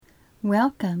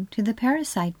Welcome to the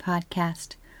Parasite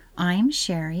Podcast. I'm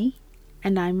Sherry.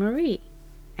 And I'm Marie.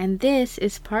 And this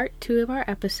is part 2 of our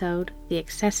episode, The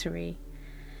Accessory.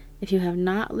 If you have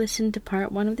not listened to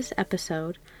part 1 of this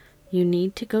episode, you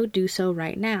need to go do so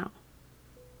right now.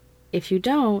 If you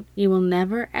don't, you will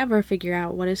never ever figure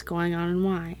out what is going on and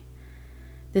why.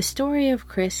 The story of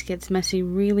Chris gets messy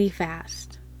really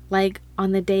fast, like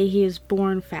on the day he is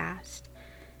born fast.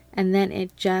 And then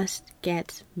it just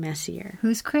gets messier.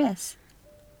 Who's Chris?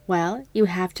 Well, you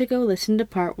have to go listen to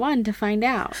part 1 to find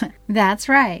out. That's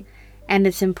right. And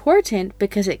it's important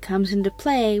because it comes into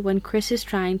play when Chris is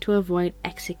trying to avoid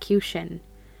execution.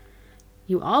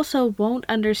 You also won't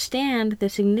understand the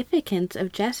significance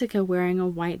of Jessica wearing a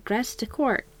white dress to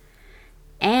court.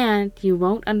 And you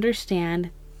won't understand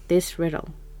this riddle.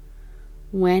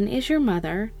 When is your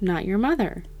mother not your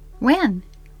mother? When?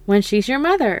 When she's your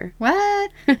mother.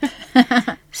 What?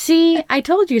 See, I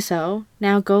told you so.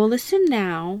 Now go listen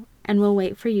now, and we'll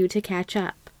wait for you to catch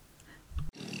up.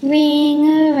 Ring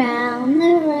around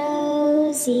the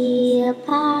rosy, a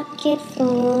pocket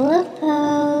full of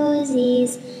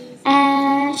posies.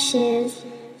 Ashes,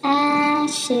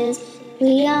 ashes,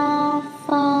 we all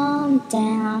fall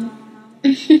down.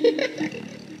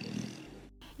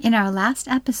 In our last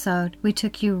episode, we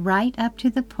took you right up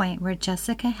to the point where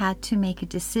Jessica had to make a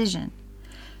decision.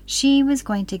 She was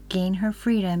going to gain her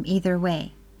freedom either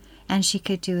way, and she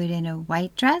could do it in a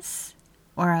white dress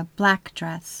or a black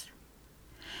dress.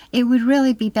 It would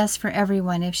really be best for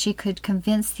everyone if she could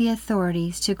convince the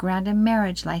authorities to grant a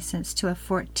marriage license to a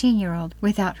 14-year-old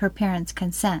without her parents'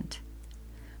 consent.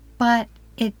 But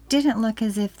it didn't look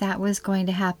as if that was going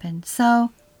to happen,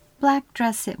 so black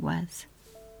dress it was.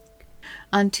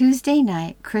 On Tuesday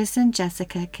night, Chris and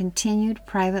Jessica continued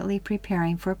privately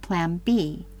preparing for Plan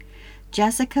B.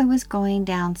 Jessica was going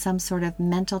down some sort of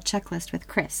mental checklist with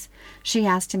Chris. She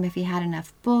asked him if he had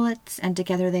enough bullets, and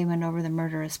together they went over the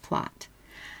murderous plot.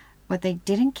 What they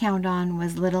didn't count on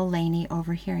was little Lainey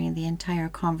overhearing the entire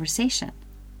conversation.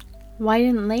 Why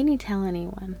didn't Lainey tell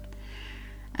anyone?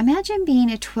 Imagine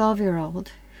being a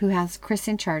 12-year-old who has Chris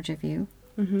in charge of you,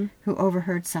 who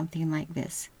overheard something like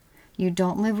this. You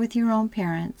don't live with your own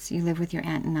parents, you live with your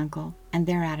aunt and uncle, and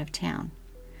they're out of town.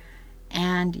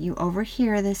 And you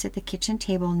overhear this at the kitchen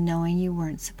table knowing you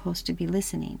weren't supposed to be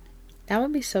listening. That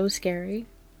would be so scary.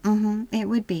 It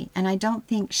would be. And I don't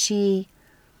think she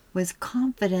was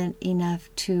confident enough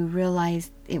to realize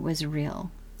it was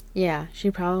real. Yeah, she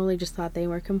probably just thought they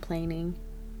were complaining.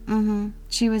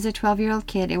 She was a 12-year-old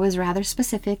kid. It was rather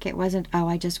specific. It wasn't, oh,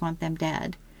 I just want them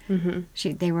dead.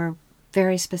 They were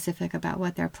very specific about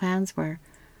what their plans were.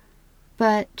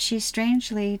 But she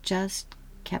strangely just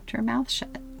kept her mouth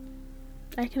shut.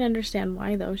 I can understand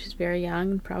why, though. She's very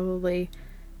young and probably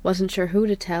wasn't sure who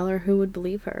to tell or who would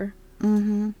believe her.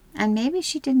 And maybe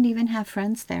she didn't even have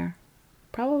friends there.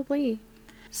 Probably.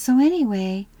 So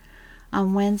anyway,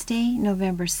 on Wednesday,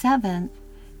 November 7th,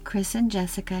 Chris and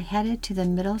Jessica headed to the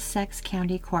Middlesex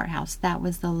County Courthouse. That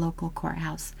was the local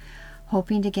courthouse,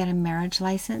 hoping to get a marriage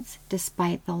license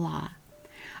despite the law.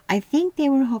 I think they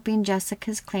were hoping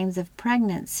Jessica's claims of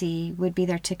pregnancy would be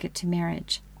their ticket to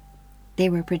marriage. They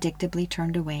were predictably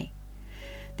turned away.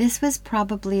 This was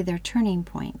probably their turning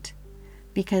point,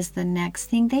 because the next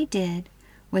thing they did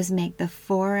was make the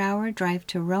 4-hour drive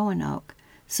to Roanoke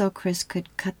so Chris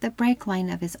could cut the brake line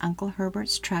of his Uncle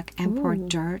Herbert's truck and pour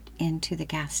dirt into the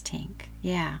gas tank.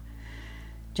 Yeah.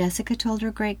 Jessica told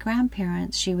her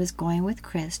great-grandparents she was going with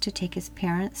Chris to take his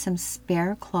parents some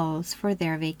spare clothes for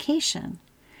their vacation.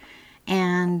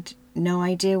 And no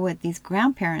idea what these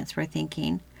grandparents were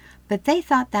thinking, but they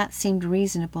thought that seemed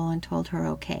reasonable and told her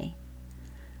okay.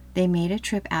 They made a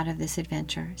trip out of this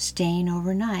adventure, staying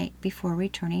overnight before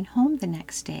returning home the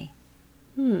next day.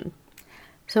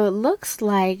 So it looks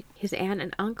like his aunt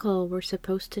and uncle were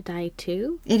supposed to die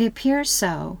too? It appears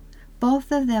so.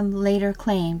 Both of them later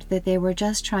claimed that they were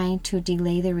just trying to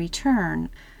delay the return.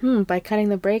 By cutting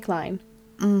the brake line.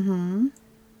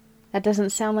 That doesn't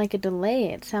sound like a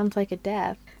delay. It sounds like a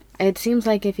death. It seems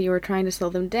like if you were trying to slow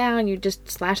them down, you'd just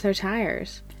slash their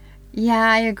tires. Yeah,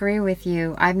 I agree with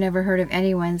you. I've never heard of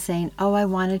anyone saying, oh, I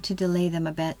wanted to delay them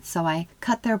a bit, so I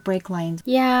cut their brake lines.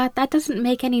 Yeah, that doesn't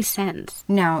make any sense.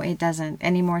 No, it doesn't.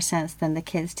 Any more sense than the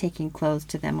kids taking clothes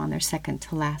to them on their second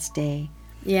to last day.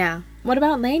 Yeah. What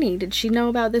about Lainey? Did she know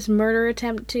about this murder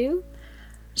attempt too?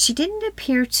 She didn't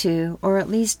appear to, or at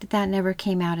least that never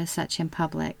came out as such in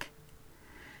public.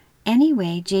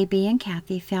 Anyway, JB and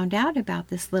Kathy found out about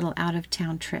this little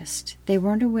out-of-town tryst. They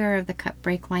weren't aware of the cut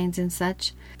brake lines and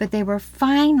such, but they were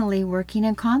finally working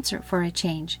in concert for a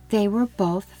change. They were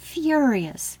both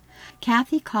furious.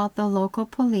 Kathy called the local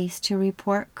police to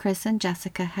report Chris and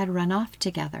Jessica had run off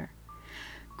together.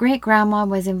 Great-grandma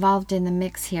was involved in the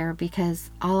mix here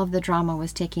because all of the drama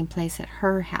was taking place at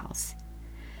her house.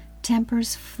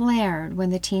 Tempers flared when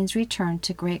the teens returned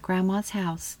to Great-grandma's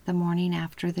house the morning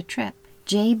after the trip.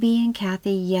 J.B. and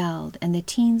Kathy yelled, and the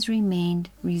teens remained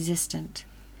resistant.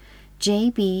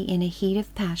 J.B., in a heat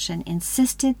of passion,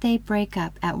 insisted they break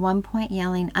up, at one point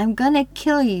yelling, "I'm gonna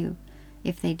kill you,"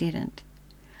 if they didn't.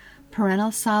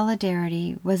 Parental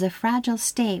solidarity was a fragile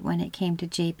state when it came to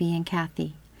J.B. and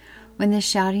Kathy. When the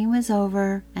shouting was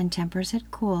over and tempers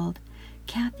had cooled,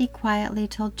 Kathy quietly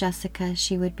told Jessica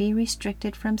she would be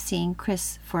restricted from seeing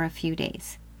Chris for a few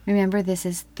days. Remember, this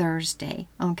is Thursday,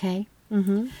 okay?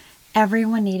 Mm-hmm.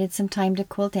 Everyone needed some time to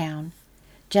cool down.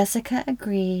 Jessica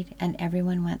agreed, and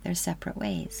everyone went their separate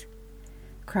ways.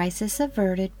 Crisis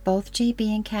averted, both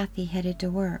J.B. and Kathy headed to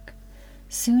work.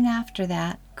 Soon after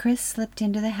that, Chris slipped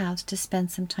into the house to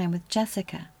spend some time with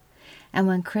Jessica. And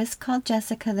when Chris called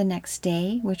Jessica the next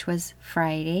day, which was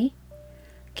Friday,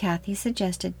 Kathy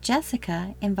suggested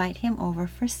Jessica invite him over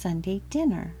for Sunday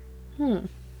dinner.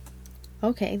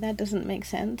 Okay, that doesn't make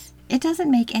sense. It doesn't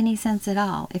make any sense at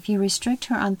all. If you restrict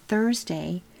her on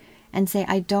Thursday and say,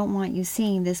 "I don't want you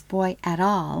seeing this boy at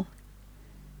all,"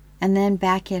 and then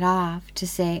back it off to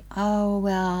say, "Oh,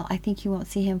 well, I think you won't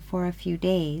see him for a few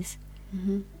days,"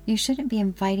 you shouldn't be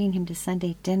inviting him to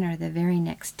Sunday dinner the very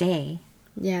next day.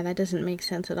 Yeah, that doesn't make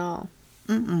sense at all.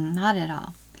 Not at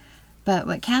all. But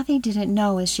what Kathy didn't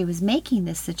know as she was making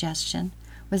this suggestion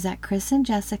was that Chris and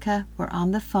Jessica were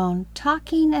on the phone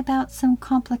talking about some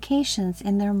complications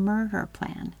in their murder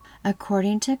plan.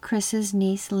 According to Chris's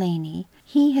niece Lainey,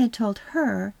 he had told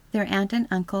her their aunt and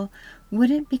uncle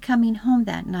wouldn't be coming home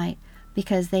that night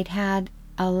because they'd had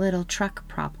a little truck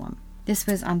problem. This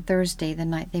was on Thursday, the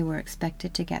night they were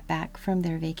expected to get back from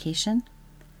their vacation.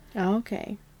 Oh,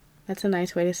 okay. That's a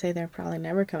nice way to say they're probably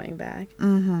never coming back.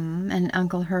 And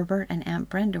Uncle Herbert and Aunt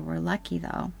Brenda were lucky,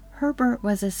 though. Herbert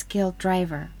was a skilled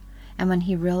driver, and when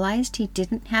he realized he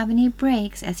didn't have any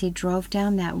brakes as he drove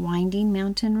down that winding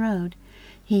mountain road,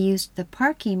 he used the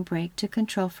parking brake to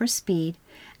control for speed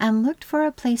and looked for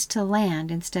a place to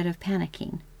land instead of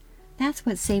panicking. That's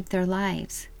what saved their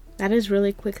lives. That is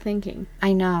really quick thinking.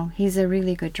 I know, he's a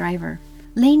really good driver.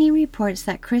 Lainey reports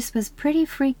that Chris was pretty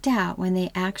freaked out when they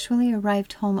actually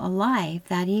arrived home alive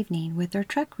that evening with their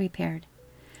truck repaired.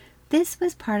 This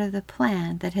was part of the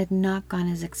plan that had not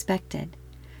gone as expected.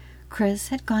 Chris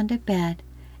had gone to bed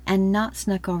and not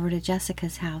snuck over to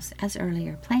Jessica's house as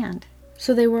earlier planned.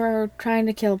 So they were trying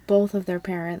to kill both of their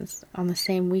parents on the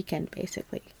same weekend,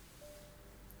 basically.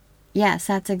 Yes,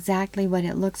 that's exactly what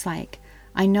it looks like.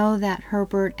 I know that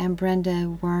Herbert and Brenda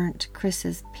weren't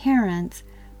Chris's parents,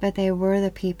 but they were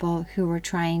the people who were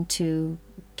trying to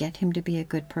get him to be a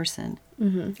good person.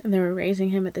 And they were raising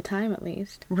him at the time, at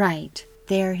least. Right.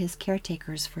 They're his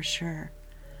caretakers for sure.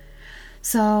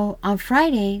 So on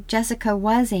Friday, Jessica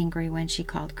was angry when she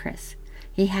called Chris.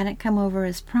 He hadn't come over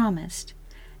as promised.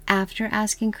 After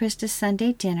asking Chris to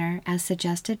Sunday dinner, as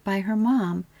suggested by her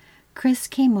mom, Chris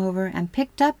came over and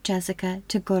picked up Jessica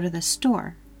to go to the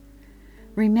store.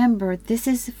 Remember, this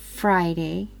is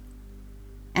Friday,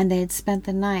 and they had spent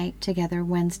the night together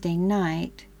Wednesday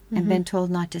night and been told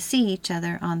not to see each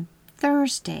other on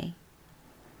Thursday.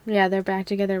 Yeah, they're back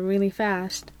together really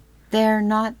fast. They're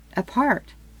not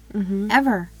apart,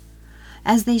 ever.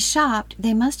 As they shopped,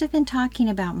 they must have been talking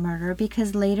about murder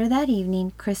because later that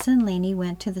evening, Chris and Lainey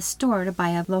went to the store to buy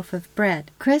a loaf of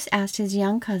bread. Chris asked his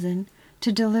young cousin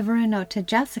to deliver a note to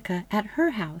Jessica at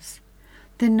her house.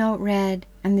 The note read,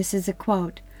 and this is a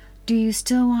quote, "Do you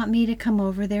still want me to come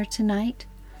over there tonight?"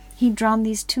 He'd drawn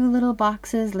these two little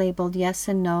boxes labeled yes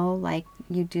and no, like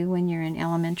you do when you're in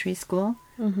elementary school.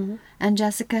 And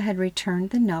Jessica had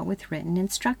returned the note with written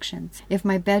instructions. "If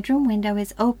my bedroom window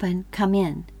is open, come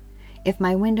in. If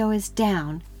my window is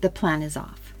down, the plan is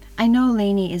off." I know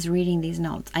Lainey is reading these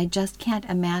notes. I just can't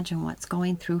imagine what's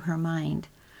going through her mind.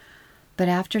 But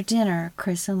after dinner,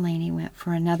 Chris and Lainey went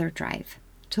for another drive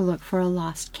to look for a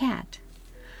lost cat.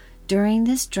 During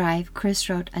this drive, Chris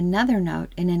wrote another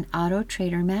note in an Auto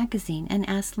Trader magazine and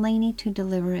asked Lainey to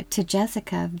deliver it to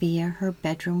Jessica via her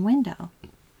bedroom window.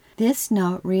 This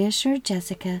note reassured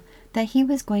Jessica that he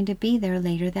was going to be there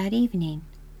later that evening.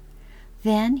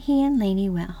 Then he and Lainey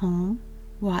went home,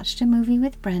 watched a movie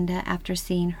with Brenda after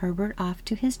seeing Herbert off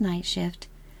to his night shift,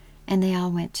 and they all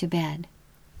went to bed.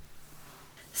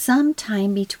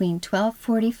 Sometime between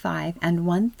 12:45 and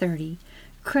 1:30,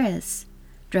 Chris,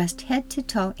 dressed head to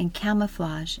toe in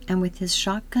camouflage and with his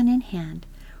shotgun in hand,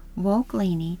 woke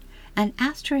Lainey and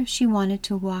asked her if she wanted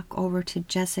to walk over to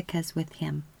Jessica's with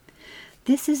him.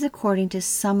 This is according to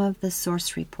some of the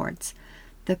source reports.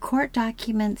 The court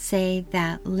documents say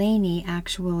that Laney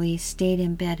actually stayed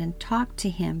in bed and talked to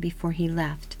him before he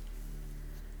left.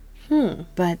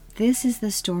 But this is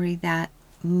the story that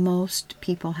most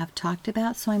people have talked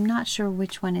about, so I'm not sure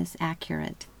which one is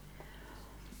accurate.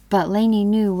 But Laney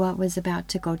knew what was about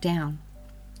to go down.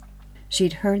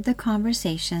 She'd heard the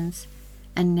conversations,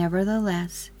 and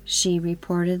nevertheless, she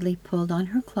reportedly pulled on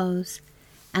her clothes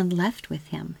and left with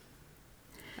him.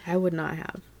 I would not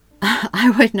have.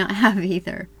 I would not have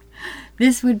either.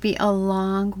 This would be a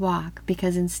long walk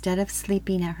because instead of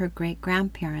sleeping at her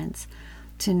great-grandparents',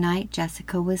 tonight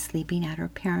Jessica was sleeping at her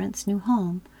parents' new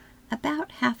home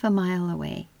about half a mile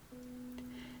away.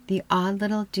 The odd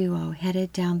little duo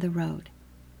headed down the road.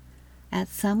 At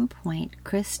some point,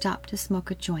 Chris stopped to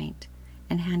smoke a joint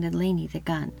and handed Laney the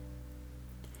gun.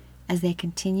 As they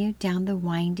continued down the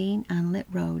winding, unlit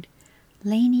road,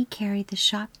 Laney carried the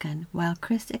shotgun while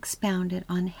Chris expounded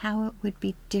on how it would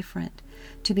be different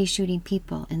to be shooting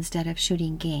people instead of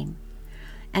shooting game,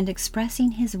 and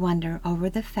expressing his wonder over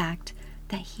the fact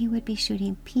that he would be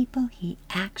shooting people he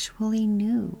actually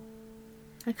knew.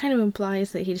 That kind of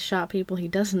implies that he'd shot people he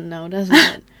doesn't know, doesn't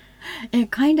it?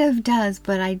 It kind of does,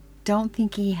 but I don't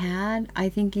think he had. I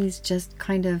think he's just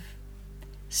kind of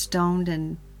stoned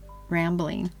and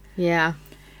rambling. Yeah.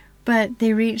 But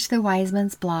they reached the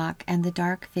Wiseman's block, and the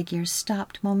dark figure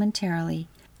stopped momentarily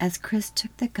as Chris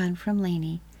took the gun from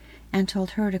Laney and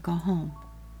told her to go home.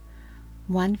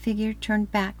 One figure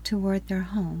turned back toward their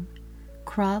home,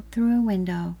 crawled through a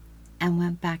window, and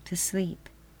went back to sleep.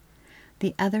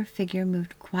 The other figure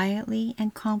moved quietly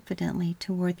and confidently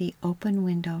toward the open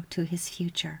window to his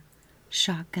future,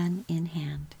 shotgun in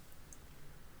hand.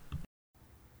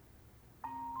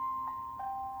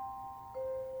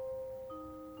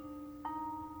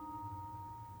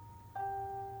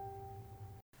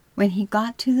 When he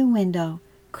got to the window,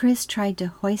 Chris tried to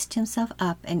hoist himself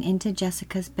up and into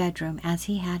Jessica's bedroom as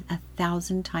he had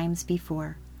 1,000 times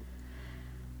before.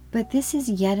 But this is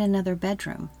yet another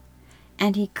bedroom,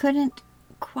 and he couldn't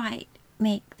quite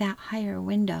make that higher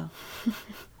window.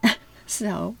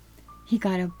 So he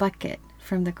got a bucket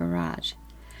from the garage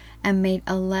and made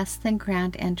a less than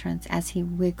grand entrance as he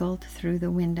wiggled through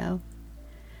the window.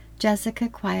 Jessica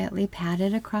quietly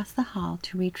padded across the hall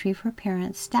to retrieve her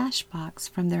parents' stash box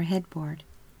from their headboard.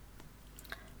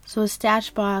 So a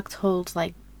stash box holds,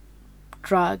 like,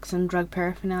 drugs and drug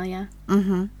paraphernalia?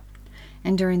 Mm-hmm.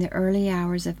 And during the early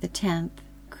hours of the 10th,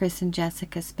 Chris and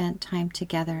Jessica spent time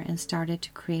together and started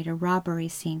to create a robbery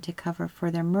scene to cover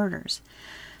for their murders.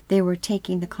 They were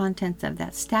taking the contents of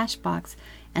that stash box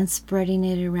and spreading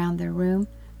it around their room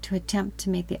to attempt to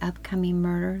make the upcoming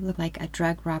murder look like a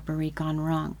drug robbery gone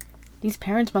wrong. These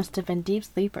parents must have been deep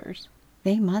sleepers.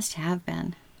 They must have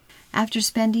been. After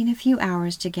spending a few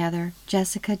hours together,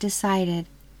 Jessica decided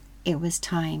it was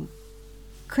time.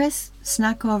 Chris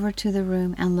snuck over to the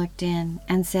room and looked in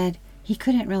and said he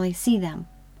couldn't really see them.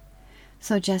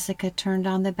 So Jessica turned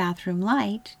on the bathroom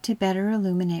light to better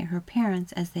illuminate her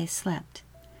parents as they slept.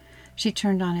 She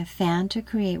turned on a fan to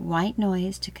create white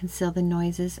noise to conceal the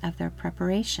noises of their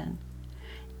preparation.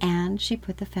 And she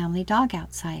put the family dog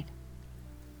outside.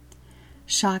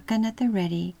 Shotgun at the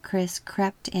ready, Chris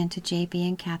crept into JB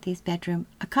and Kathy's bedroom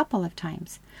a couple of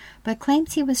times, but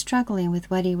claims he was struggling with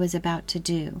what he was about to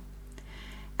do.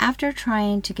 After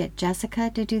trying to get Jessica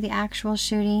to do the actual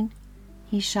shooting,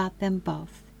 he shot them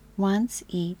both, once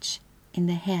each, in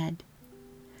the head.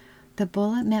 The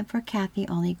bullet meant for Kathy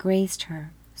only grazed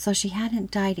her, so she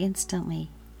hadn't died instantly.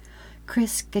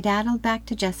 Chris skedaddled back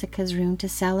to Jessica's room to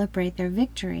celebrate their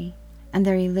victory, and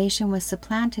their elation was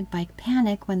supplanted by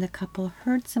panic when the couple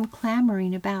heard some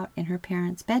clamoring about in her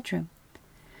parents' bedroom.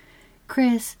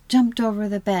 Chris jumped over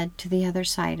the bed to the other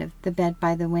side of the bed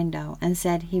by the window and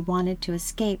said he wanted to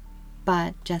escape,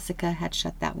 but Jessica had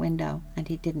shut that window and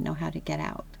he didn't know how to get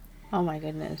out. Oh my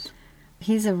goodness.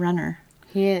 He's a runner.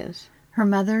 He is. Her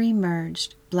mother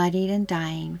emerged, bloodied and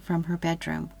dying, from her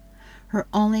bedroom. Her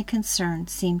only concern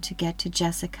seemed to get to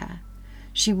Jessica.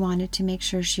 She wanted to make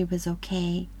sure she was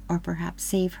okay, or perhaps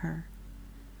save her.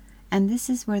 And this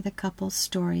is where the couple's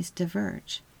stories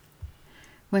diverge.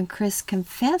 When Chris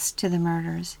confessed to the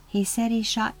murders, he said he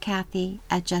shot Kathy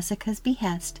at Jessica's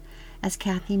behest as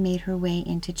Kathy made her way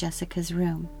into Jessica's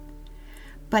room.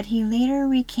 But he later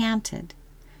recanted.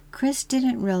 Chris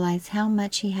didn't realize how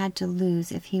much he had to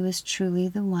lose if he was truly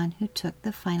the one who took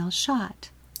the final shot.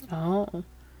 Oh.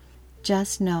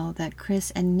 Just know that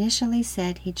Chris initially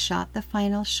said he'd shot the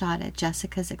final shot at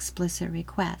Jessica's explicit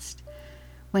request.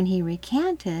 When he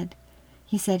recanted,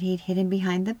 he said he'd hidden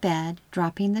behind the bed,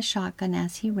 dropping the shotgun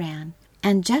as he ran,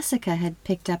 and Jessica had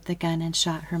picked up the gun and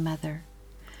shot her mother.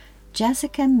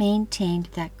 Jessica maintained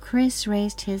that Chris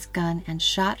raised his gun and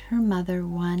shot her mother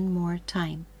one more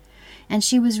time, and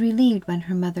she was relieved when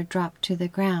her mother dropped to the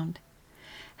ground.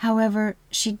 However,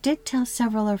 she did tell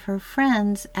several of her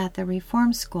friends at the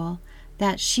reform school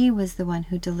that she was the one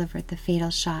who delivered the fatal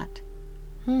shot.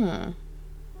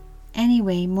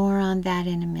 Anyway, more on that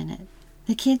in a minute.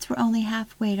 The kids were only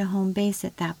halfway to home base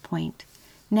at that point.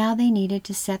 Now they needed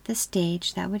to set the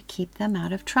stage that would keep them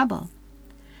out of trouble.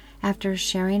 After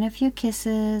sharing a few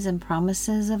kisses and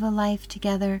promises of a life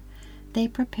together, they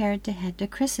prepared to head to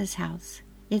Chris's house.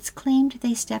 It's claimed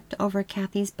they stepped over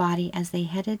Kathy's body as they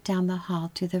headed down the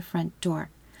hall to the front door.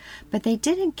 But they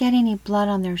didn't get any blood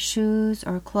on their shoes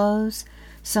or clothes,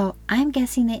 so I'm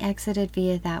guessing they exited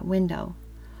via that window.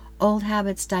 Old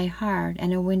habits die hard,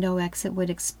 and a window exit would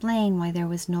explain why there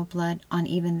was no blood on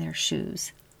even their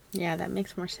shoes. Yeah, that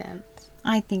makes more sense.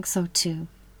 I think so too.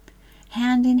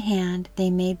 Hand in hand, they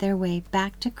made their way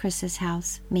back to Chris's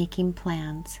house, making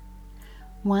plans.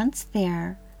 Once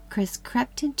there, Chris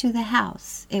crept into the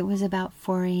house. It was about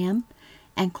 4 a.m.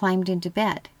 and climbed into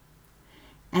bed.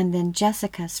 And then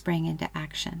Jessica sprang into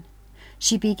action.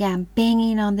 She began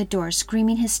banging on the door,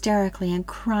 screaming hysterically and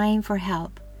crying for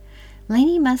help.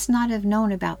 Lainey must not have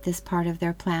known about this part of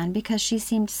their plan because she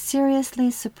seemed seriously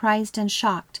surprised and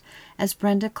shocked as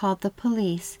Brenda called the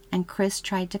police and Chris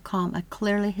tried to calm a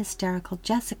clearly hysterical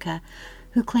Jessica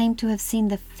who claimed to have seen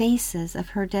the faces of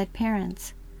her dead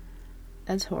parents.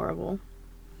 That's horrible.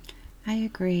 I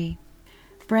agree.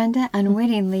 Brenda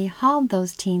unwittingly hauled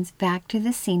those teens back to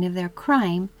the scene of their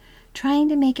crime, trying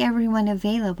to make everyone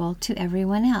available to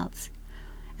everyone else.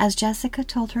 As Jessica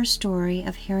told her story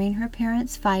of hearing her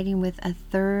parents fighting with a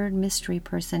third mystery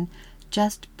person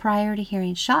just prior to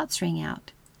hearing shots ring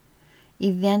out.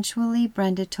 Eventually,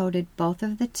 Brenda toted both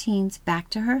of the teens back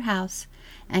to her house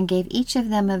and gave each of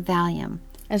them a Valium.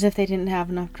 As if they didn't have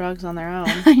enough drugs on their own.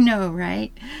 I know,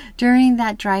 right? During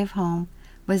that drive home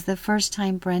was the first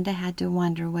time Brenda had to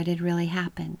wonder what had really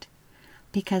happened,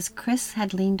 because Chris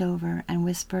had leaned over and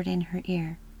whispered in her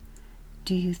ear,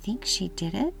 "Do you think she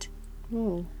did it?"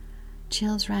 Ooh.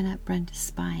 Chills ran up Brenda's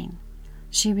spine.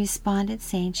 She responded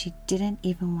saying she didn't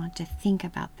even want to think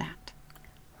about that.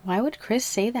 Why would Chris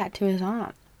say that to his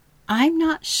aunt? I'm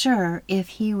not sure if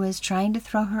he was trying to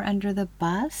throw her under the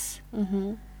bus.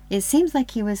 It seems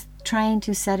like he was trying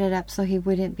to set it up so he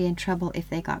wouldn't be in trouble if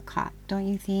they got caught, don't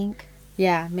you think?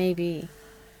 Yeah, maybe.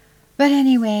 But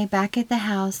anyway, back at the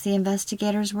house, the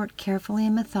investigators worked carefully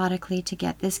and methodically to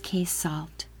get this case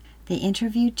solved. They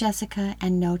interviewed Jessica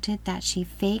and noted that she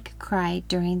fake cried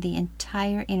during the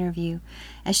entire interview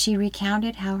as she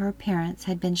recounted how her parents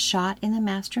had been shot in the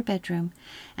master bedroom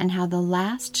and how the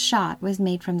last shot was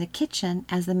made from the kitchen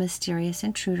as the mysterious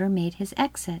intruder made his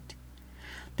exit.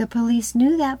 The police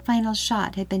knew that final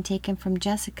shot had been taken from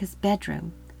Jessica's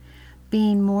bedroom.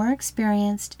 Being more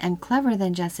experienced and clever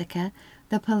than Jessica,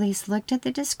 the police looked at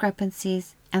the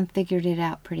discrepancies and figured it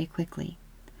out pretty quickly.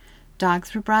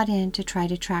 Dogs were brought in to try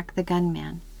to track the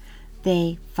gunman.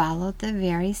 They followed the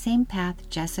very same path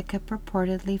Jessica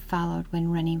purportedly followed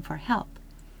when running for help,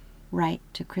 right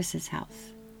to Chris's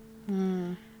house.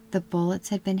 The bullets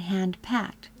had been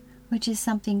hand-packed, which is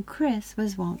something Chris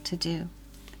was wont to do.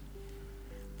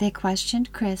 They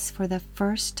questioned Chris for the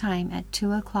first time at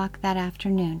 2 o'clock that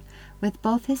afternoon, with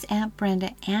both his Aunt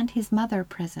Brenda and his mother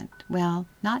present. Well,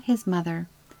 not his mother.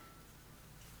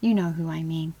 You know who I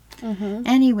mean.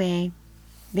 Anyway,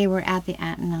 they were at the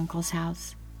aunt and uncle's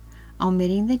house.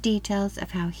 Omitting the details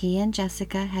of how he and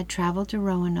Jessica had traveled to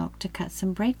Roanoke to cut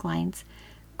some brake lines,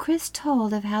 Chris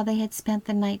told of how they had spent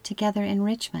the night together in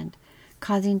Richmond,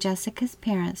 causing Jessica's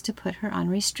parents to put her on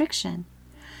restriction.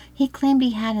 He claimed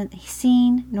he hadn't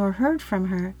seen nor heard from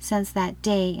her since that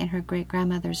day in her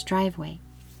great-grandmother's driveway.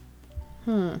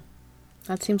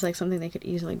 That seems like something they could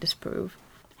easily disprove.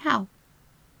 How?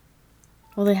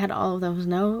 Well, they had all of those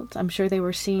notes. I'm sure they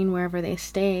were seen wherever they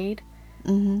stayed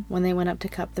when they went up to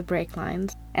cut the brake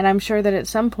lines. And I'm sure that at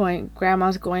some point,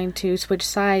 Grandma's going to switch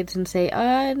sides and say,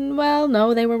 well,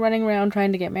 no, they were running around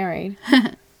trying to get married.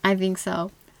 I think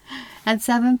so. At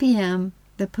 7 p.m.,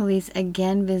 the police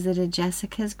again visited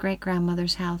Jessica's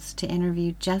great-grandmother's house to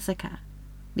interview Jessica,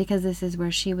 because this is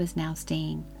where she was now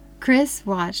staying. Chris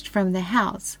watched from the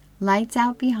house, lights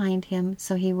out behind him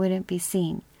so he wouldn't be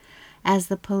seen, as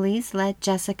the police led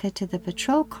Jessica to the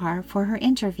patrol car for her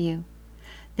interview.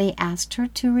 They asked her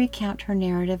to recount her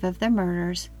narrative of the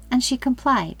murders, and she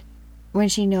complied. When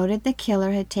she noted the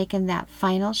killer had taken that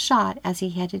final shot as he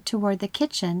headed toward the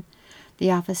kitchen,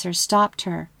 the officer stopped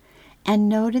her and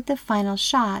noted the final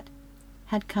shot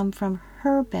had come from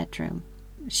her bedroom,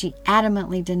 She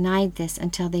adamantly denied this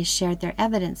until they shared their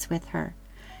evidence with her.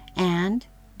 And,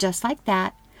 just like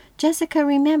that, Jessica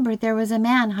remembered there was a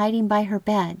man hiding by her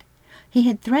bed. He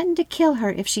had threatened to kill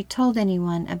her if she told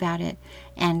anyone about it,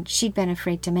 and she'd been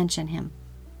afraid to mention him.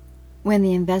 When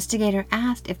the investigator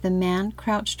asked if the man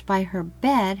crouched by her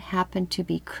bed happened to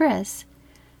be Chris,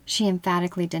 she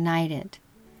emphatically denied it.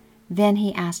 Then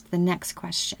he asked the next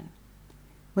question.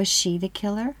 Was she the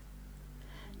killer?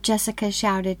 Jessica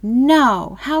shouted,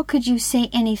 "No! How could you say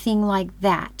anything like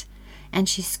that?" And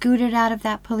she scooted out of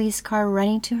that police car,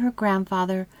 running to her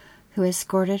grandfather, who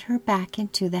escorted her back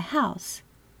into the house.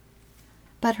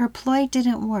 But her ploy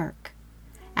didn't work.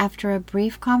 After a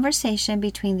brief conversation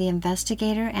between the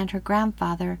investigator and her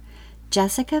grandfather,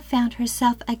 Jessica found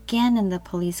herself again in the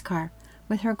police car,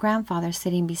 with her grandfather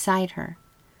sitting beside her.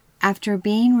 After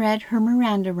being read her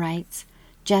Miranda rights,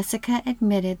 Jessica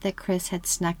admitted that Chris had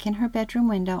snuck in her bedroom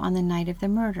window on the night of the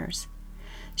murders.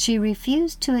 She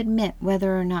refused to admit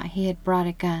whether or not he had brought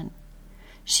a gun.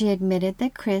 She admitted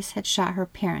that Chris had shot her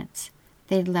parents.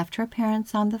 They'd left her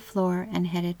parents on the floor and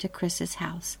headed to Chris's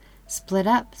house, split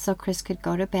up so Chris could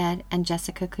go to bed and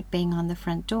Jessica could bang on the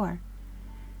front door.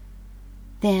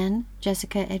 Then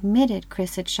Jessica admitted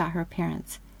Chris had shot her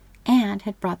parents and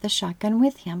had brought the shotgun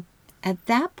with him. At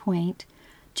that point,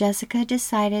 Jessica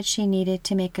decided she needed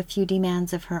to make a few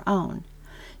demands of her own.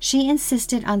 She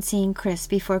insisted on seeing Chris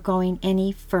before going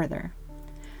any further.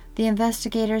 The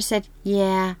investigator said,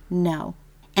 "Yeah, no,"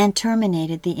 and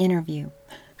terminated the interview.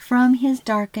 From his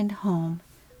darkened home,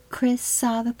 Chris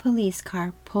saw the police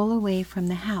car pull away from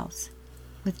the house,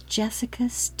 with Jessica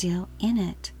still in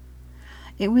it.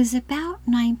 It was about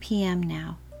 9 p.m.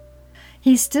 now.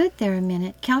 He stood there a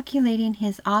minute, calculating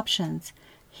his options.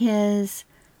 His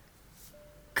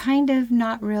kind of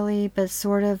not really, but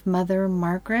sort of mother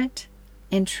Margaret,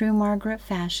 in true Margaret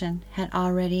fashion, had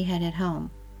already headed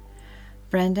home.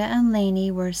 Brenda and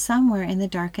Lainey were somewhere in the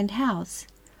darkened house.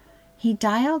 He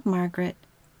dialed Margaret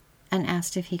and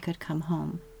asked if he could come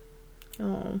home.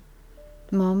 Oh.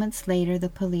 Moments later, the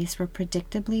police were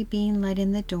predictably being let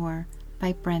in the door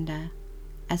by Brenda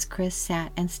as Chris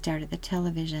sat and stared at the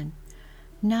television,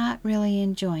 not really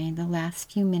enjoying the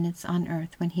last few minutes on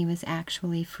Earth when he was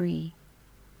actually free.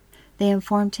 They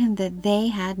informed him that they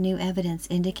had new evidence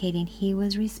indicating he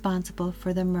was responsible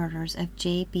for the murders of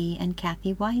J.B. and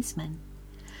Kathy Wiseman.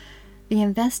 The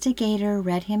investigator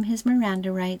read him his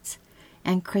Miranda rights,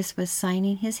 and Chris was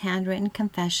signing his handwritten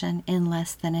confession in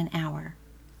less than an hour.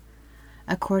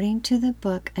 According to the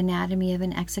book Anatomy of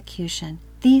an Execution,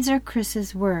 these are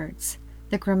Chris's words.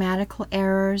 The grammatical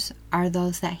errors are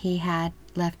those that he had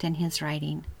left in his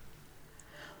writing.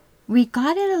 "We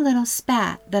got in a little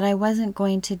spat that I wasn't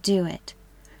going to do it.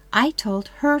 I told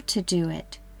her to do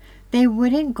it. They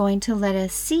wouldn't going to let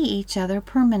us see each other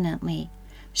permanently.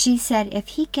 She said if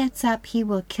he gets up, he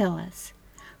will kill us.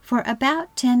 For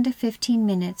about 10 to 15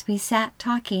 minutes, we sat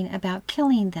talking about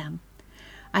killing them.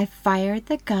 I fired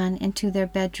the gun into their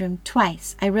bedroom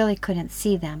twice. I really couldn't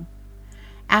see them.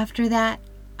 After that,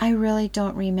 I really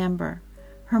don't remember.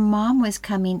 Her mom was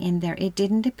coming in there. It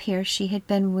didn't appear she had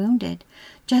been wounded.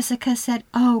 Jessica said,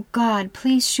 'Oh, God,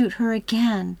 please shoot her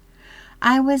again.'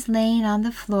 I was laying on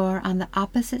the floor on the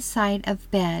opposite side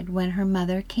of bed when her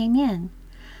mother came in.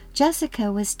 Jessica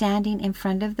was standing in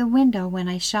front of the window when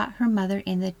I shot her mother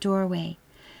in the doorway.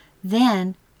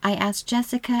 Then I asked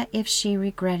Jessica if she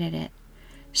regretted it.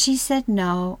 She said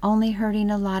no, only hurting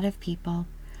a lot of people.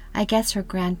 I guess her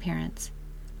grandparents.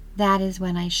 That is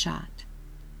when I shot."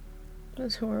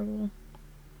 That's horrible.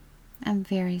 I'm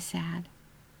very sad.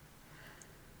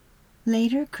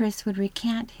 Later, Chris would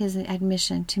recant his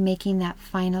admission to making that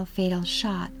final fatal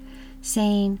shot,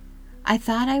 saying, "I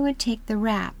thought I would take the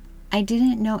rap. I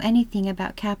didn't know anything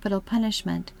about capital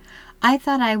punishment. I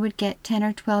thought I would get 10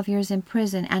 or 12 years in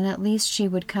prison, and at least she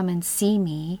would come and see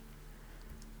me."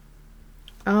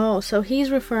 Oh, so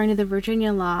he's referring to the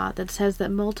Virginia law that says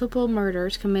that multiple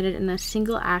murders committed in a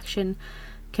single action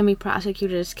can be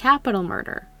prosecuted as capital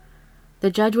murder. The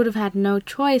judge would have had no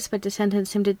choice but to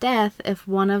sentence him to death if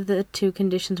one of the two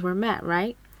conditions were met,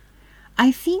 right?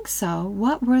 I think so.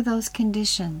 What were those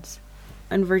conditions?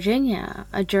 In Virginia,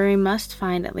 a jury must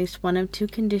find at least one of two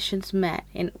conditions met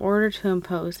in order to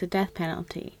impose the death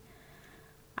penalty.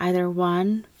 Either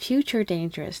one, future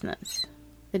dangerousness.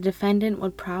 The defendant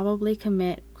would probably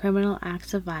commit criminal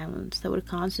acts of violence that would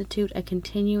constitute a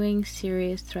continuing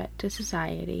serious threat to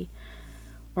society.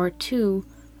 Or two,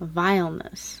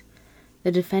 vileness.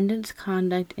 The defendant's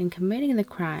conduct in committing the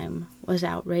crime was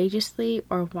outrageously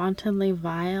or wantonly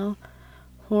vile,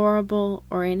 horrible,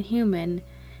 or inhuman,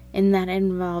 in that it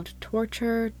involved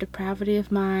torture, depravity of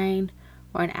mind,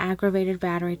 or an aggravated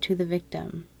battery to the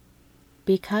victim.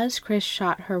 Because Chris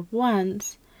shot her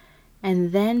once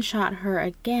and then shot her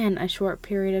again a short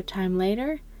period of time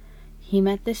later, he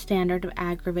met the standard of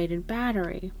aggravated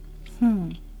battery.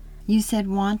 You said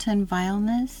wanton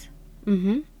vileness?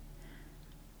 Mm-hmm.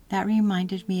 That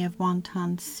reminded me of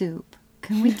wonton soup.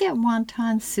 Can we get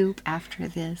wonton soup after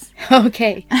this?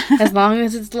 Okay, as long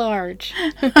as it's large.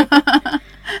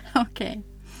 Okay.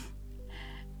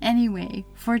 Anyway,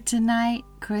 for tonight,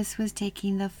 Chris was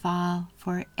taking the fall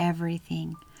for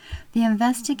everything. The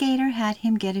investigator had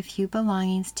him get a few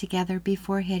belongings together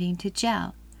before heading to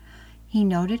jail. He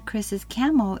noted Chris's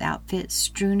camo outfit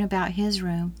strewn about his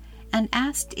room and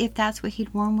asked if that's what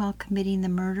he'd worn while committing the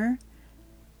murder.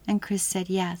 And Chris said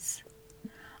yes.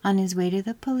 On his way to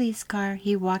the police car,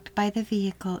 he walked by the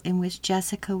vehicle in which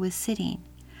Jessica was sitting.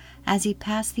 As he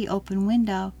passed the open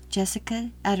window, Jessica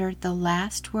uttered the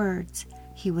last words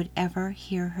he would ever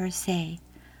hear her say.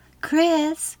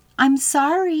 "Chris, I'm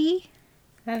sorry."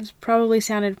 That probably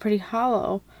sounded pretty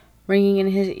hollow, ringing in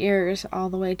his ears all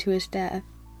the way to his death.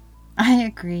 I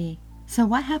agree. So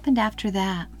what happened after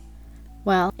that?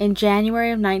 Well, in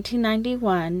January of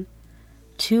 1991,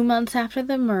 2 months after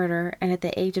the murder and at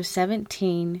the age of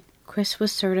 17, Chris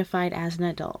was certified as an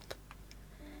adult.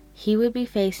 He would be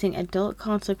facing adult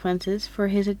consequences for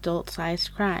his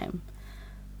adult-sized crime.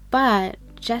 But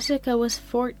Jessica was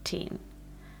 14.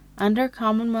 Under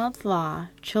Commonwealth law,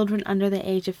 children under the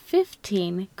age of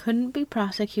 15 couldn't be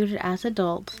prosecuted as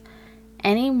adults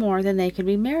any more than they could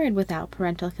be married without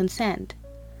parental consent.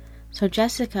 So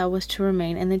Jessica was to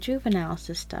remain in the juvenile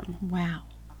system. Wow.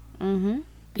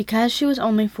 Because she was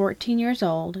only 14 years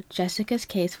old, Jessica's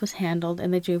case was handled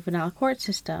in the juvenile court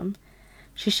system.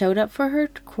 She showed up for her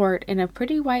court in a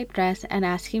pretty white dress and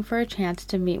asking for a chance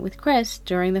to meet with Chris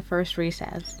during the first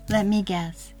recess. Let me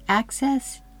guess.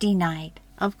 Access denied.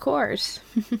 Of course.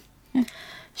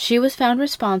 She was found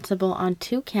responsible on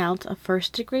 2 counts of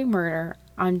first-degree murder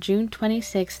on June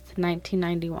 26,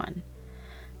 1991.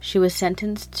 She was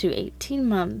sentenced to 18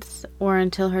 months, or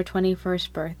until her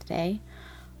 21st birthday,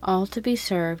 all to be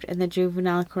served in the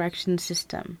juvenile correction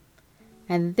system.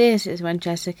 And this is when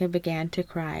Jessica began to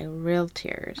cry real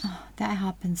tears. Oh, that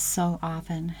happens so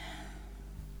often.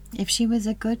 If she was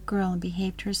a good girl and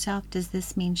behaved herself, does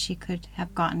this mean she could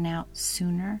have gotten out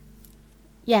sooner?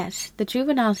 Yes, the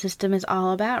juvenile system is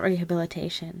all about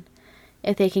rehabilitation.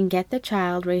 If they can get the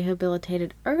child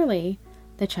rehabilitated early,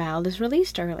 the child is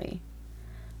released early.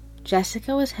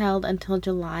 Jessica was held until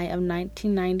July of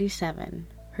 1997,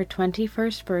 her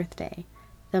 21st birthday,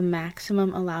 the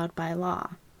maximum allowed by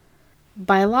law.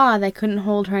 By law, they couldn't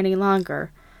hold her any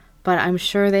longer, but I'm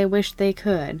sure they wished they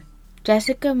could.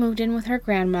 Jessica moved in with her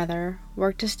grandmother,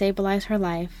 worked to stabilize her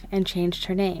life, and changed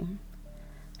her name.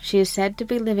 She is said to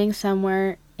be living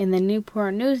somewhere in the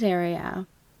Newport News area,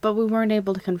 but we weren't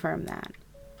able to confirm that.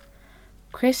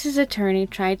 Chris's attorney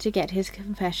tried to get his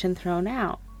confession thrown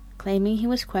out, claiming he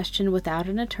was questioned without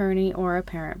an attorney or a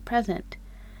parent present.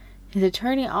 His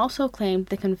attorney also claimed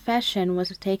the confession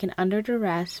was taken under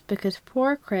duress because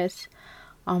poor Chris,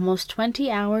 almost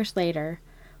 20 hours later,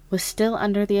 was still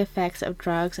under the effects of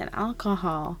drugs and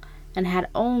alcohol and had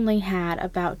only had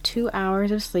about 2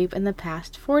 hours of sleep in the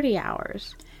past 40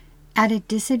 hours. At a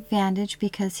disadvantage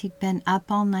because he'd been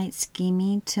up all night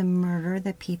scheming to murder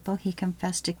the people he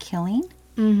confessed to killing?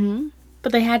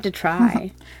 But they had to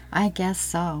try. I guess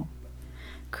so.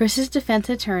 Chris's defense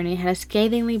attorney had a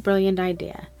scathingly brilliant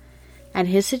idea. At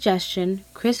his suggestion,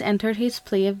 Chris entered his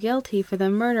plea of guilty for the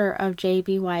murder of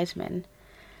J.B. Wiseman.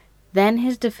 Then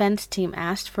his defense team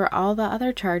asked for all the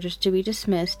other charges to be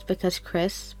dismissed because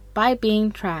Chris, by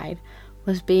being tried,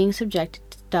 was being subjected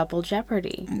to double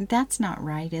jeopardy. That's not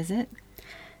right, is it?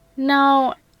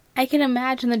 No, I can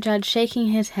imagine the judge shaking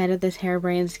his head at this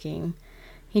harebrained scheme.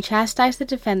 He chastised the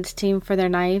defense team for their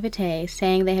naivete,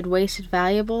 saying they had wasted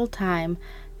valuable time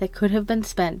that could have been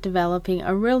spent developing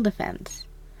a real defense.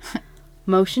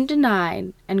 Motion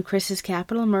denied, and Chris's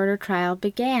capital murder trial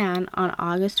began on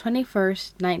August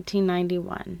 21st,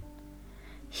 1991.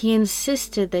 He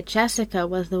insisted that Jessica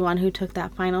was the one who took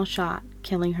that final shot,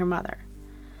 killing her mother.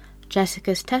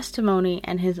 Jessica's testimony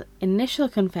and his initial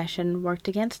confession worked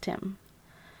against him.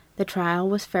 The trial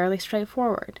was fairly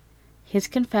straightforward. His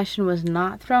confession was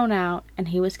not thrown out, and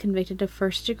he was convicted of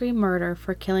first-degree murder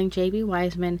for killing J.B.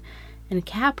 Wiseman and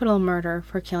capital murder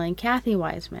for killing Kathy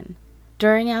Wiseman.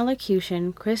 During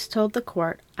allocution, Chris told the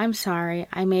court, "I'm sorry,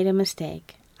 I made a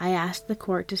mistake. I asked the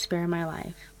court to spare my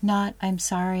life." Not, "I'm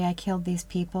sorry I killed these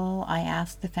people. I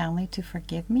asked the family to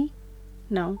forgive me."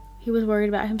 No, he was worried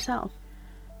about himself.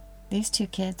 These two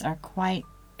kids are quite...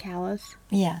 Callous.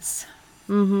 Yes.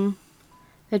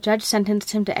 The judge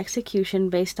sentenced him to execution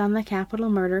based on the capital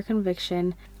murder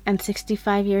conviction and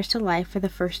 65 years to life for the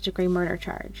first-degree murder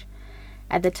charge.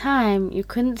 At the time, you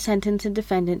couldn't sentence a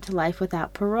defendant to life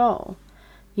without parole.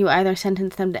 You either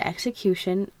sentenced them to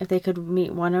execution if they could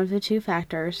meet one of the two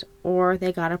factors, or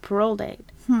they got a parole date.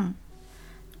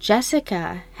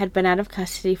 Jessica had been out of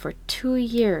custody for 2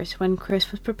 years when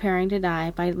Chris was preparing to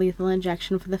die by lethal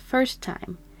injection for the first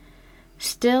time.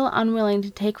 Still unwilling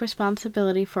to take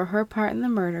responsibility for her part in the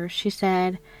murder, she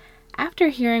said, "After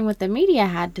hearing what the media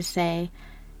had to say,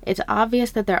 it's obvious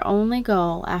that their only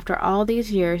goal after all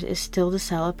these years is still to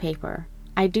sell a paper.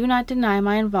 I do not deny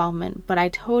my involvement, but I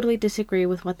totally disagree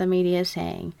with what the media is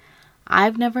saying.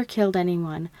 I've never killed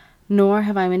anyone, nor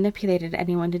have I manipulated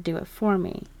anyone to do it for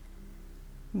me."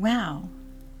 Wow.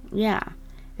 Yeah,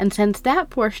 and since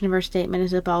that portion of her statement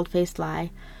is a bald-faced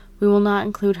lie, we will not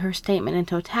include her statement in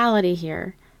totality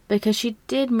here, because she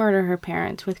did murder her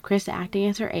parents with Chris acting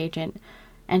as her agent,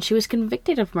 and she was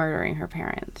convicted of murdering her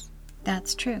parents.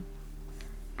 That's true.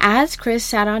 As Chris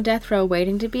sat on death row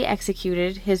waiting to be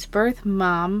executed, his birth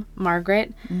mom,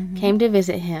 Margaret, came to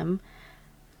visit him.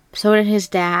 So did his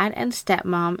dad and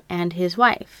stepmom and his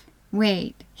wife.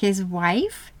 Wait, his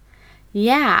wife?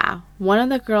 Yeah, one of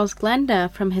the girls,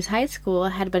 Glenda, from his high school,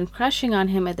 had been crushing on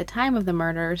him at the time of the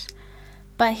murders,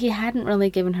 but he hadn't really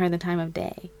given her the time of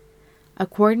day.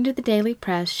 According to the Daily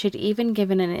Press, she'd even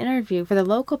given an interview for the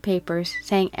local papers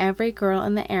saying every girl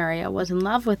in the area was in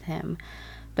love with him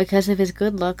because of his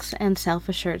good looks and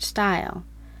self-assured style.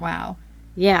 Wow.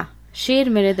 Yeah, she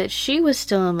admitted that she was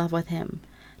still in love with him,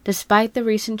 despite the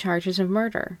recent charges of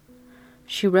murder.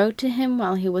 She wrote to him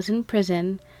while he was in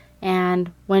prison,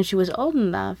 and when she was old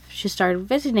enough, she started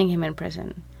visiting him in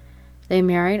prison. They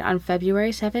married on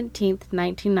February 17th,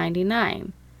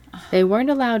 1999. They weren't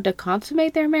allowed to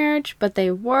consummate their marriage, but they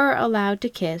were allowed to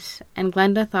kiss, and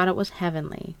Glenda thought it was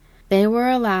heavenly. They were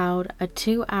allowed a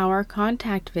 2-hour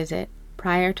contact visit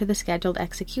prior to the scheduled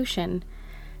execution,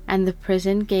 and the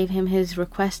prison gave him his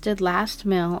requested last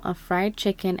meal of fried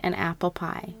chicken and apple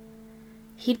pie.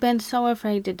 He'd been so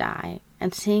afraid to die,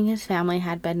 and seeing his family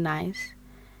had been nice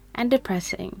and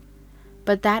depressing.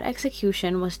 But that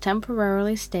execution was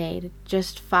temporarily stayed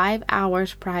just 5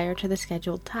 hours prior to the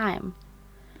scheduled time.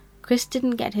 Chris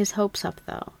didn't get his hopes up,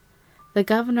 though. The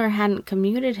governor hadn't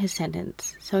commuted his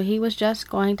sentence, so he was just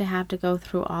going to have to go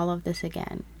through all of this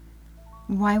again.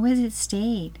 Why was it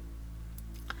stayed?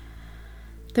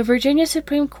 The Virginia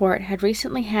Supreme Court had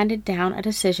recently handed down a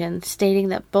decision stating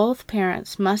that both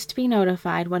parents must be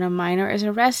notified when a minor is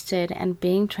arrested and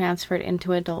being transferred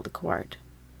into adult court.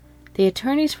 The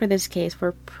attorneys for this case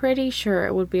were pretty sure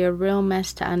it would be a real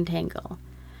mess to untangle.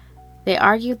 They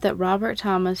argued that Robert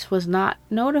Thomas was not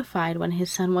notified when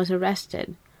his son was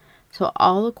arrested, so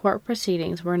all the court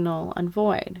proceedings were null and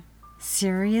void.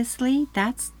 Seriously?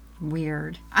 That's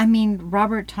weird. I mean,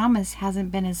 Robert Thomas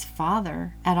hasn't been his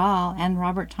father at all, and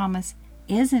Robert Thomas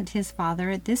isn't his father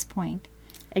at this point.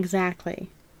 Exactly.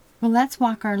 Well, let's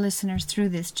walk our listeners through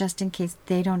this just in case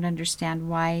they don't understand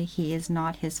why he is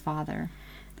not his father.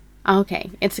 Okay,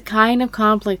 it's kind of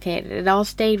complicated. It all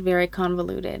stayed very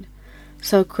convoluted.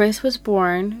 So Chris was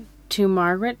born to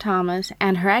Margaret Thomas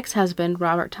and her ex-husband,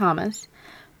 Robert Thomas,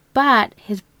 but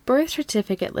his birth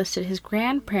certificate listed his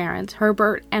grandparents,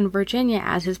 Herbert and Virginia,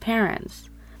 as his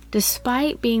parents.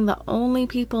 Despite being the only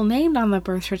people named on the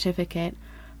birth certificate,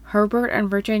 Herbert and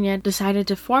Virginia decided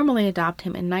to formally adopt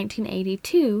him in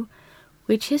 1982,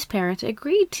 which his parents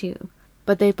agreed to.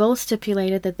 But they both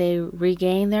stipulated that they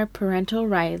regain their parental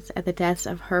rights at the deaths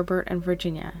of Herbert and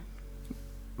Virginia.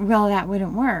 Well, that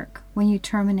wouldn't work. When you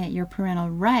terminate your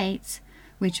parental rights,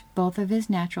 which both of his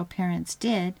natural parents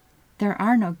did, there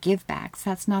are no givebacks.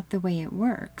 That's not the way it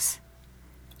works.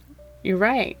 You're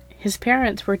right. His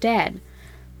parents were dead.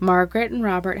 Margaret and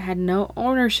Robert had no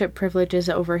ownership privileges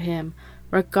over him,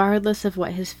 regardless of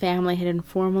what his family had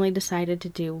informally decided to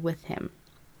do with him.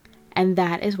 And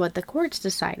that is what the courts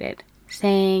decided,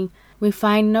 saying, "We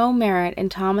find no merit in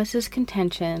Thomas's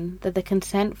contention that the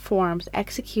consent forms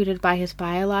executed by his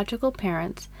biological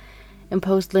parents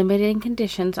imposed limiting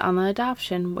conditions on the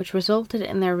adoption, which resulted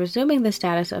in their resuming the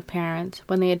status of parents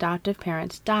when the adoptive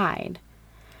parents died.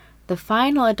 The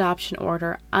final adoption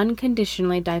order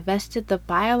unconditionally divested the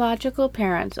biological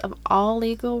parents of all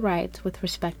legal rights with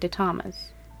respect to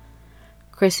Thomas."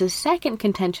 Chris's second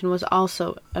contention was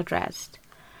also addressed.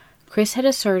 Chris had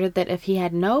asserted that if he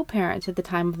had no parents at the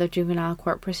time of the juvenile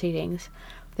court proceedings,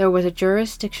 there was a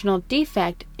jurisdictional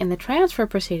defect in the transfer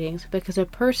proceedings because a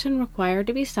person required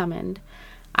to be summoned,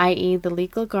 i.e. the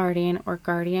legal guardian or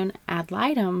guardian ad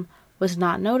litem, was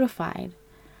not notified.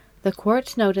 The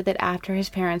courts noted that after his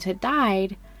parents had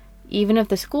died, Even if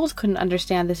the schools couldn't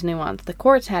understand this nuance, the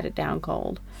courts had it down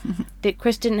cold.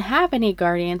 Chris didn't have any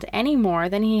guardians any more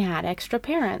than he had extra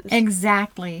parents.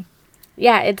 Exactly.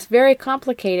 Yeah, it's very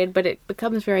complicated, but it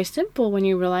becomes very simple when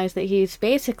you realize that he's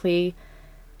basically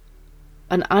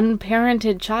an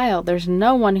unparented child. There's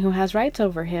no one who has rights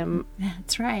over him.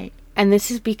 That's right. And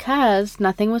this is because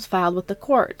nothing was filed with the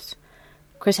courts.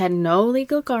 Chris had no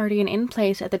legal guardian in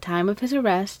place at the time of his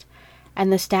arrest,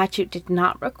 and the statute did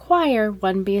not require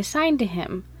one be assigned to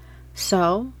him.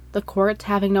 So, the courts,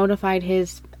 having notified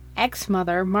his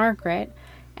ex-mother, Margaret,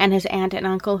 and his aunt and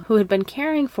uncle who had been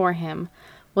caring for him,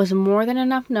 was more than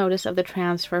enough notice of the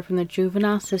transfer from the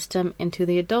juvenile system into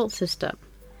the adult system.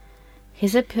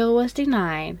 His appeal was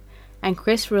denied, and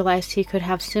Chris realized he could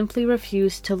have simply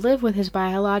refused to live with his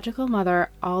biological mother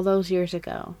all those years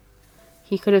ago.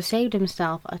 He could have saved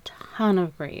himself a ton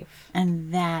of grief.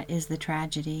 And that is the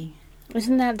tragedy.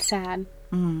 Isn't that sad?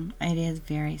 It is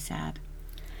very sad.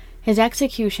 His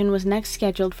execution was next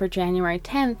scheduled for January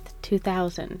 10th,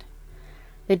 2000,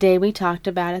 the day we talked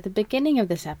about at the beginning of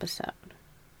this episode.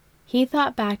 He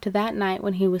thought back to that night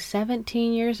when he was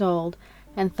 17 years old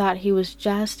and thought he was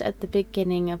just at the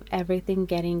beginning of everything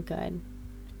getting good.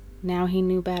 Now he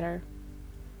knew better.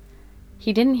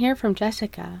 He didn't hear from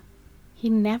Jessica. He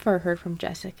never heard from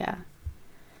Jessica.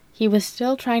 He was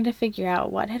still trying to figure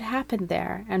out what had happened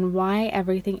there and why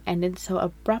everything ended so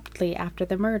abruptly after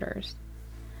the murders.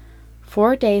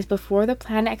 4 days before the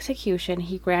planned execution,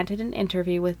 he granted an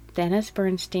interview with Dennis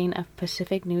Bernstein of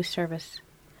Pacific News Service.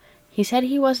 He said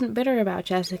he wasn't bitter about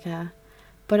Jessica,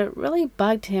 but it really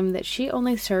bugged him that she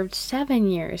only served 7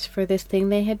 years for this thing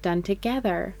they had done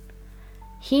together.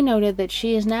 He noted that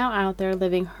she is now out there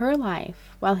living her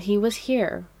life while he was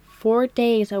here, 4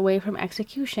 days away from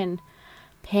execution,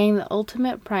 paying the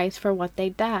ultimate price for what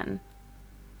they'd done.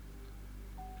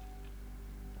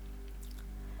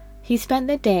 He spent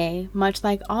the day, much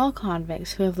like all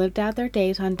convicts who have lived out their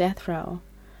days on death row,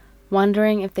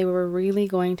 wondering if they were really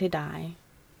going to die.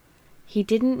 He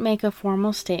didn't make a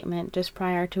formal statement just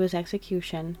prior to his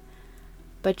execution,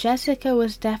 but Jessica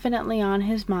was definitely on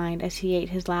his mind as he ate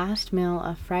his last meal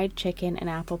of fried chicken and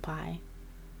apple pie.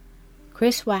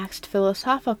 Chris waxed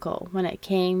philosophical when it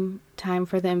came time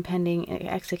for the impending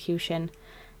execution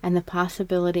and the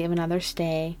possibility of another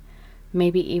stay,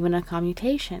 maybe even a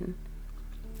commutation.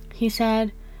 He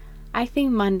said, "I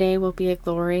think Monday will be a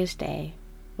glorious day,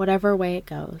 whatever way it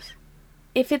goes.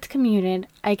 If it's commuted,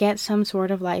 I get some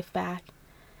sort of life back.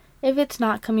 If it's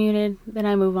not commuted, then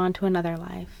I move on to another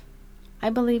life. I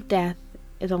believe death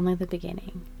is only the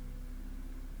beginning."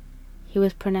 He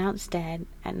was pronounced dead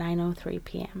at 9:03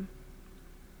 p.m.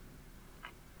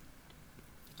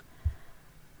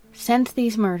 Since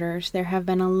these murders, there have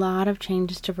been a lot of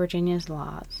changes to Virginia's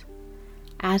laws.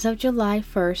 As of July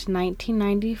 1st,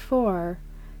 1994,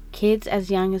 kids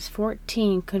as young as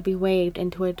 14 could be waived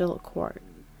into adult court.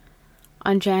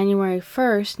 On January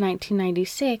 1st,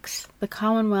 1996, the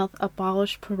Commonwealth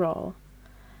abolished parole.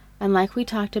 And like we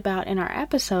talked about in our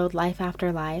episode, Life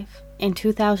After Life, in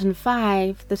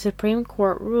 2005, the Supreme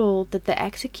Court ruled that the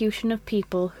execution of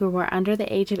people who were under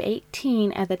the age of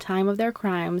 18 at the time of their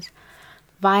crimes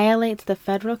violates the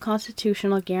federal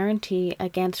constitutional guarantee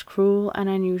against cruel and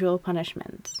unusual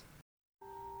punishments.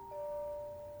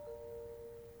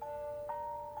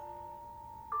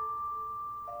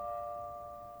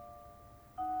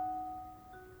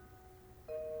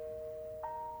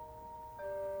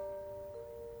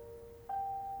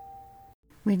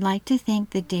 We'd like to thank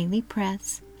the Daily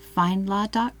Press,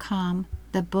 FindLaw.com,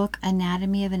 the book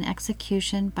Anatomy of an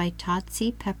Execution by Todd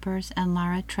C. Peppers and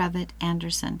Lara Trevitt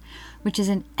Anderson, which is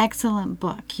an excellent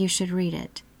book. You should read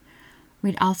it.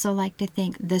 We'd also like to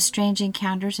thank The Strange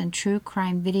Encounters and True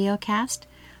Crime Videocast,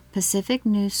 Pacific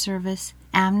News Service,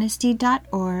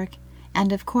 Amnesty.org,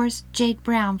 and of course Jade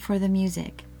Brown for the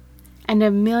music. And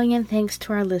a million thanks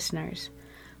to our listeners.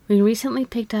 We recently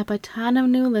picked up a ton of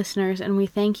new listeners, and we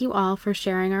thank you all for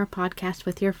sharing our podcast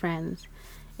with your friends.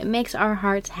 It makes our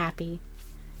hearts happy.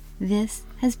 This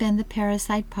has been the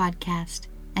Parasite Podcast,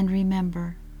 and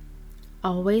remember,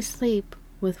 always sleep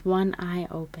with one eye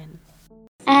open.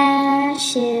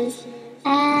 Ashes,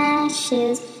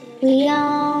 ashes, we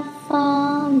all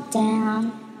fall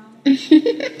down.